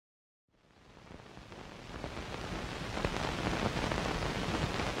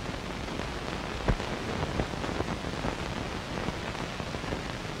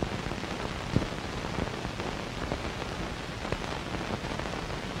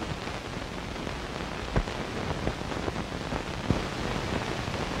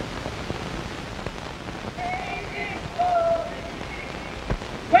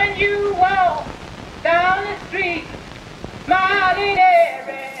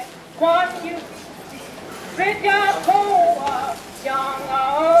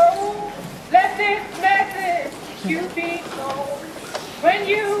be told. When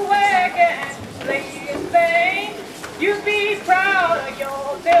you work and slave in vain, you be proud of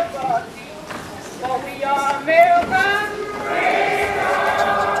your liberty. For we are Americans.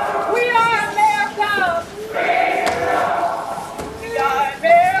 We are Americans. We are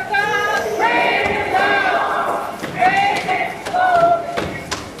Americans. Praise the Lord. Praise His glory.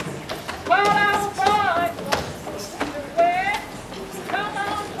 Call our boys to the west. Come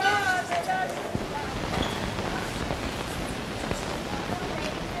on, boys, and let's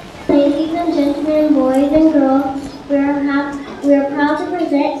Ladies and gentlemen, boys and girls, we are proud to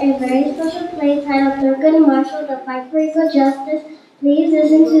present a very special play titled Thurgood Marshall, The Fight for Equal Justice. Please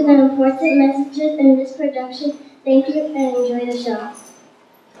listen to the important messages in this production. Thank you and enjoy the show.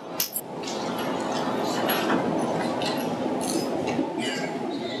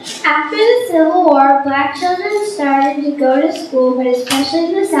 After the Civil War, black children started to go to school, but especially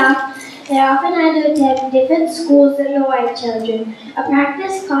in the South, they often had to attend different schools than the white children, a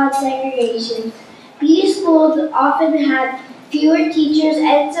practice called segregation. These schools often had fewer teachers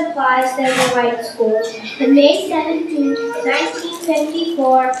and supplies than the white schools. On May 17,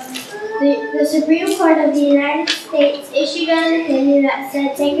 1954, the Supreme Court of the United States issued an opinion that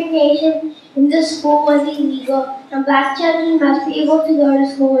said segregation in the school was illegal and black children must be able to go to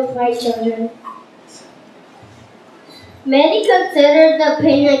school with white children. Many considered the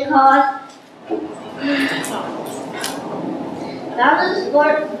opinion called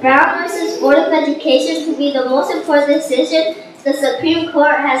Brown versus Board of Education to be the most important decision the Supreme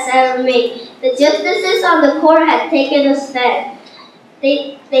Court has ever made. The justices on the court had taken a stand.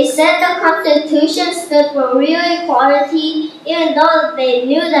 They said the Constitution stood for real equality, even though they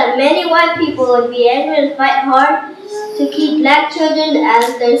knew that many white people would be angry and fight hard to keep black children out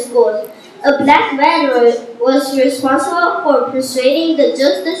of their schools. A black man was responsible for persuading the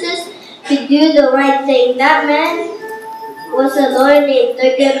justices to do the right thing. That man was a lawyer named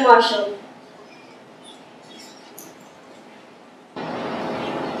Thurgood Marshall.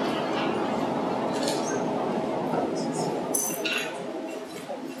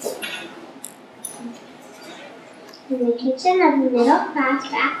 In the kitchen of the middle class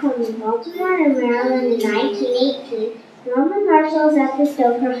back home in Baltimore and Maryland in 1918, Thurgood Marshall is at the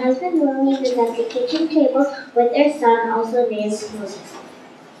stove. Her husband William is at the kitchen table with their son, also named William.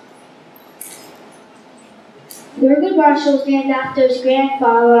 Thurgood Marshall was named after his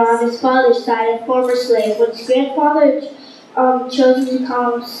grandfather on his father's side, a former slave. When his grandfather chose to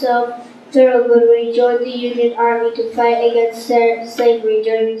call himself Thurgood when he joined the Union Army to fight against slavery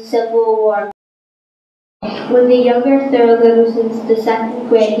during the Civil War. When the younger Thurgood was in the second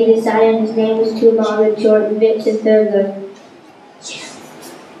grade, he decided his name was too long and shortened it to Thurgood.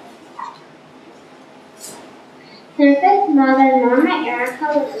 Thurgood's mother, Norma Erica,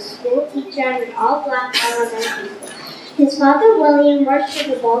 was a school teacher at an all-black elementary school. His father, William, worked for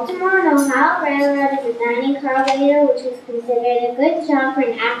the Baltimore and Ohio Railroad as a dining car waiter, which was considered a good job for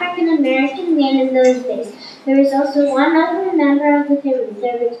an African-American man in those days. There was also one other member of the family,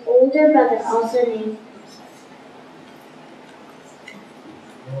 Thurgood's older brother, also named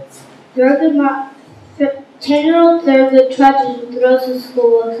General Thurgood trudges and throws his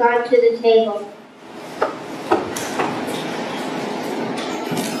school and climbs to the table.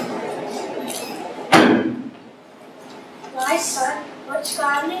 Why, son, what's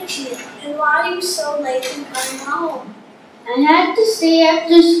gotten into you? And why are you so late in coming home? I had to stay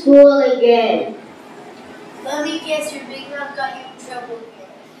after school again. Let me guess, your big mouth got you in trouble again.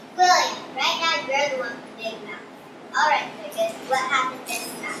 Willie, right now you're the one with the big mouth. Alright, Thurgood, what happened this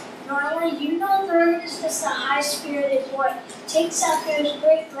time? Normally, you know Thurgood is just a high-spirited boy. Takes after his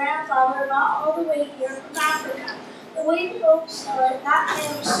great-grandfather about all the way here from Africa. The way the folks tell it, that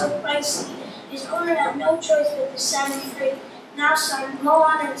man was so feisty, his owner had no choice but to set him free. Now, son, go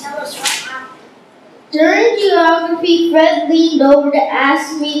on and tell us what happened. During geography, Fred leaned over to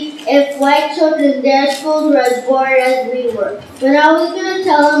ask me if white children in their schools were as bored as we were. When I was going to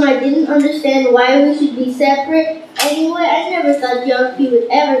tell him I didn't understand why we should be separate, anyway, I never thought geography would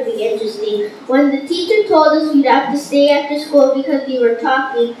ever be interesting. When the teacher told us we'd have to stay after school because we were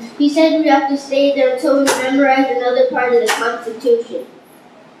talking, he said we'd have to stay there until we memorized another part of the Constitution.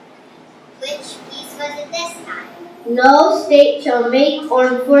 Which piece was it this time? No state shall make or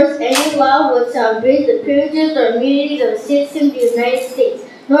enforce any law which shall abridge the privileges or immunities of citizens of the United States,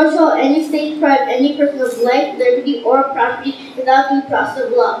 nor shall any state deprive any person of life, liberty, or property without due process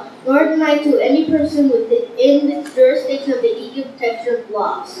of law, nor deny to any person within the jurisdiction of the equal protection of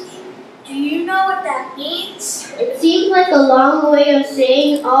laws. Do you know what that means? It seems like a long way of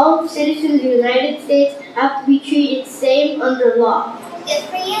saying all citizens of the United States have to be treated same under law. Good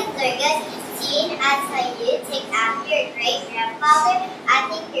for you, Thurgood. See Seeing as how you take after your great-grandfather,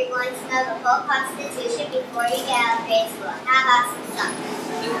 I think you're going to know the whole Constitution before you get out of grade school. How about some soccer?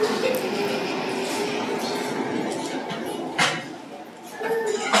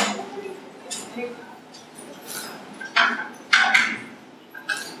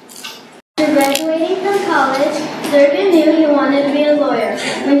 After graduating from college, Thurgood knew he wanted to be a lawyer.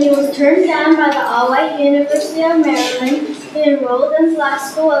 When he was turned down by the all-white University of Maryland, he enrolled in the law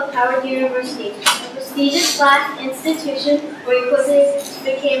school of Howard University, a prestigious black institution where he quickly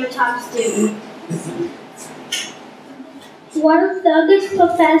became a top student. One of Thurgood's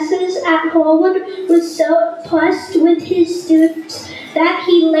professors at Harvard was so impressed with his students that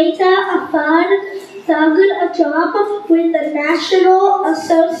he later offered Thurgood a job with the National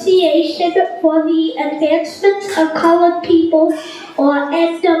Association for the Advancement of Colored People, or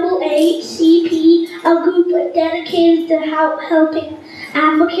NAACP, a group dedicated to helping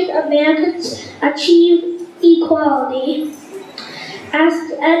African Americans achieve equality. As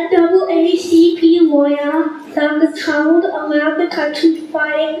the NAACP lawyer, Thurgood traveled around the country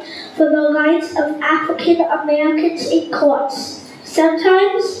fighting for the rights of African Americans in courts.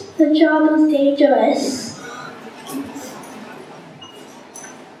 Sometimes the job was dangerous.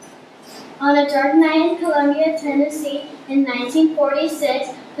 On a dark night in Columbia, Tennessee in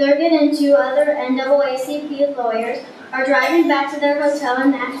 1946, Thurgood and two other NAACP lawyers are driving back to their hotel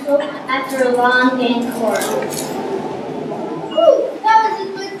in Nashville after a long day in court. Ooh, that was a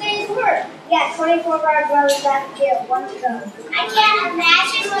good day's work. Yeah, 24-hour brothers back to jail, one to go. I can't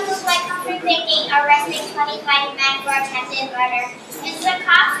imagine what it was like after thinking arresting 25 men for attempted murder. It's the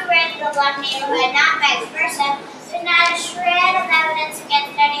cops who ran the black neighborhood, not vice versa. There's not a shred of evidence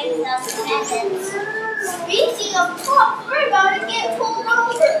against any of those defendants. Speaking of cops, we're about to get pulled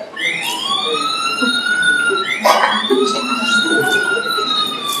over.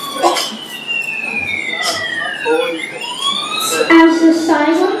 As the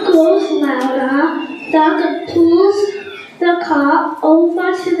siren grows louder, Thurgood pulls the car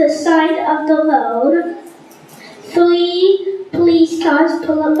over to the side of the road. 3 police cars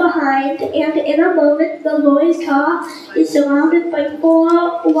pull up behind, and in a moment, the lawyer's car is surrounded by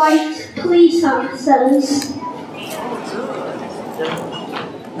 4 white police officers.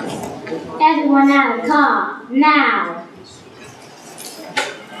 Everyone out of the car, now!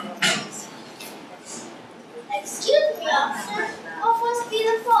 Excuse me, officer. What must be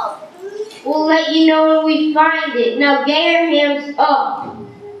the fault? We'll let you know when we find it. Now get your hands up.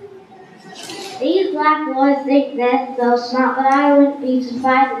 These black boys think that's so smart, but I wouldn't be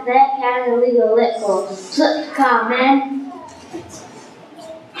surprised if that kind of illegal liquor. Slip the car, man.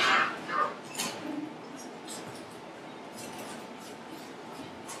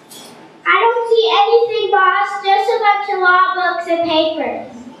 I don't see anything, boss. Just a bunch of law books and papers.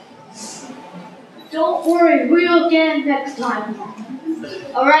 Don't worry, we'll get it next time.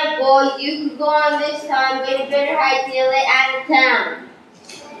 Alright, boys, you can go on this time, but you better hide till they're out of town.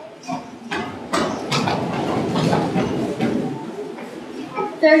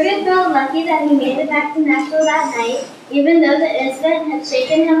 Thurgood felt lucky that he made it back to Nashville that night. Even though the incident had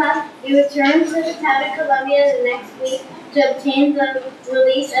shaken him up, he returned to the town of Columbia the next week to obtain the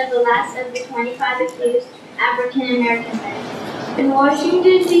release of the last of the 25 accused African American men. In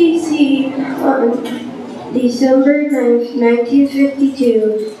Washington, D.C., on December 9th,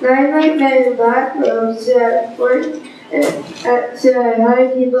 1952, 9 white men in black robes sat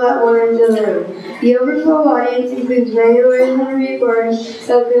behind people at one end of the room. The overflow audience includes many lawyers and reporters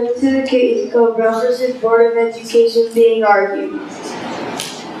who have come to the case called Brussels' Board of Education being argued.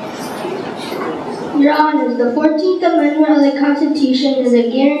 Your Honors, the 14th Amendment of the Constitution is a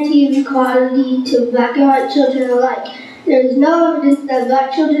guarantee of equality to black and white children alike. There is no evidence that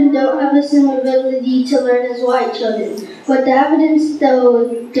black children don't have the same ability to learn as white children. What the evidence, though,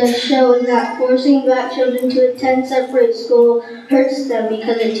 does show is that forcing black children to attend separate school hurts them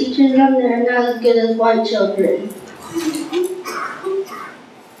because it teaches them they're not as good as white children.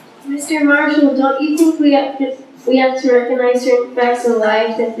 Mr. Marshall, don't you think we have to recognize certain facts of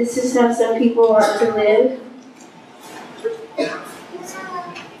life, that this is how some people want to live?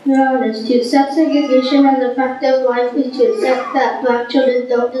 No, to accept segregation as a fact of life is to accept that black children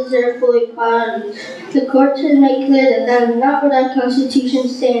don't deserve full equality. The court should make clear that that is not what our Constitution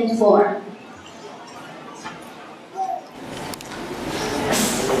stands for.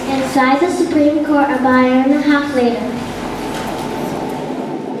 Inside the Supreme Court about an hour and a half later.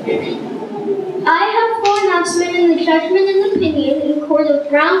 I have for announcement in the judgment and opinion in court of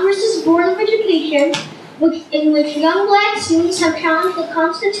Brown v. Board of Education, in which young black students have challenged the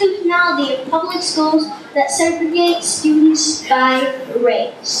constitutionality of public schools that segregate students by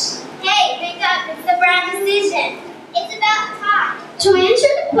race. Hey, wake up, it's the Brown decision. It's about time. To answer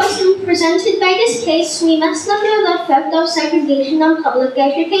the question presented by this case, we must look at the effect of segregation on public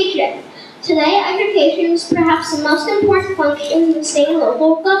education. Today, education is perhaps the most important function in state and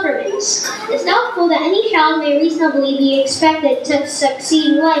local governments. It's doubtful that any child may reasonably be expected to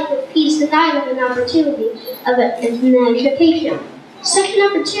succeed in life if he's denied of an opportunity of an education. Such an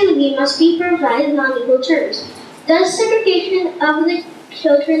opportunity must be provided on equal terms. Does segregation of the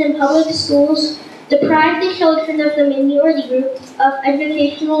children in public schools deprive the children of the minority group of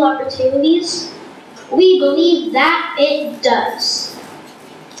educational opportunities? We believe that it does.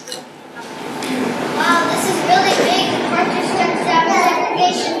 Wow, this is really big. The court just struck down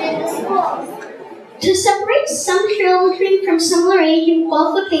segregation in the schools. To separate some children from similar age and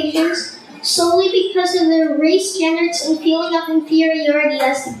qualifications solely because of their race, genders, and feeling of inferiority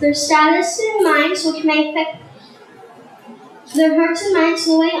as their status and minds, which may affect their hearts and minds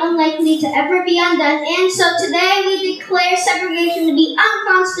in a way unlikely to ever be undone. And so today we declare segregation to be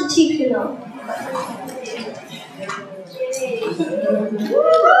unconstitutional.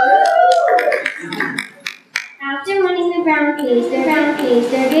 After winning the Brown case,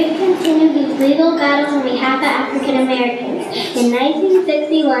 Thurgood continued his legal battles on behalf of African Americans. In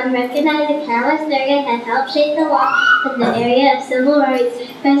 1961, recognizing how Thurgood had helped shape the law in the area of civil rights,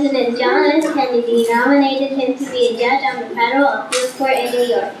 President John F. Kennedy nominated him to be a judge on the federal appeals court in New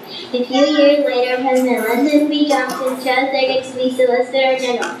York. A few years later, President Lyndon B. Johnson chose Thurgood to be Solicitor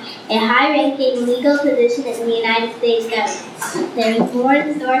General, a high-ranking legal position in the United States government. There was more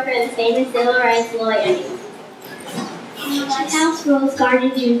in store for the famous civil rights lawyer. White House rules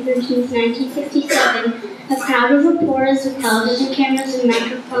guarded June 13, 1967, a crowd of reporters with television cameras and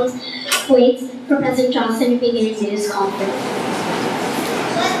microphones waits for President Johnson to begin his news conference.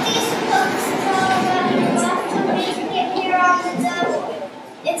 What do you suppose this is all about? Lots of things get here on the double.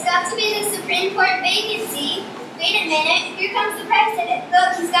 It's got to be the Supreme Court vacancy. Wait a minute, here comes the President.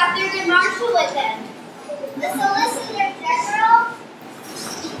 Look, he's got Thurgood Marshall with him. The Solicitor General.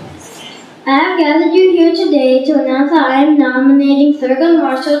 I have gathered you here today to announce that I am nominating Thurgood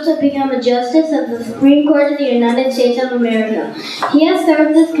Marshall to become a Justice of the Supreme Court of the United States of America. He has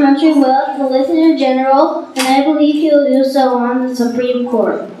served this country well as Solicitor General, and I believe he will do so on the Supreme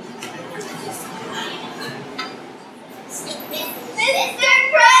Court. Mr.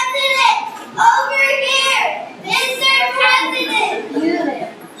 President! Over here! Mr. President!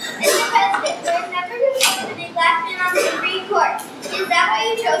 Mr. President, there's never been a black man on the Supreme Court. Is that why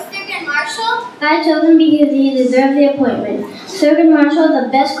you chose Thurgood Marshall? I chose him because he deserved the appointment. Thurgood Marshall is the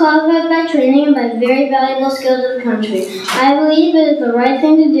best qualified by training and by very valuable skills of the country. I believe it is the right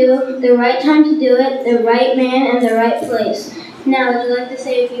thing to do, the right time to do it, the right man, and the right place. Now, would you like to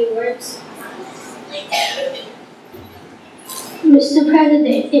say a few words? Mr.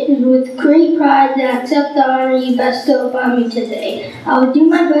 President, it is with great pride that I accept the honor you bestow upon me today. I will do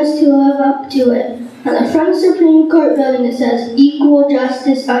my best to live up to it. On the front of the Supreme Court building it says, equal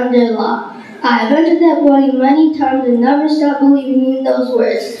justice under law. I have entered that building many times and never stopped believing in those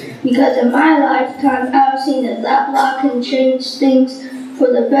words, because in my lifetime I have seen that that law can change things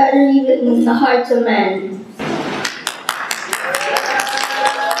for the better even in the hearts of men.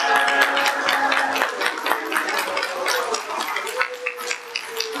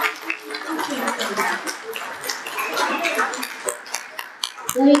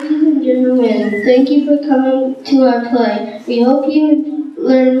 Ladies and gentlemen, thank you for coming to our play. We hope you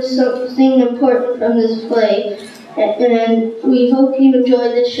learned something important from this play, and we hope you enjoy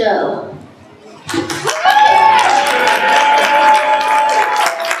the show.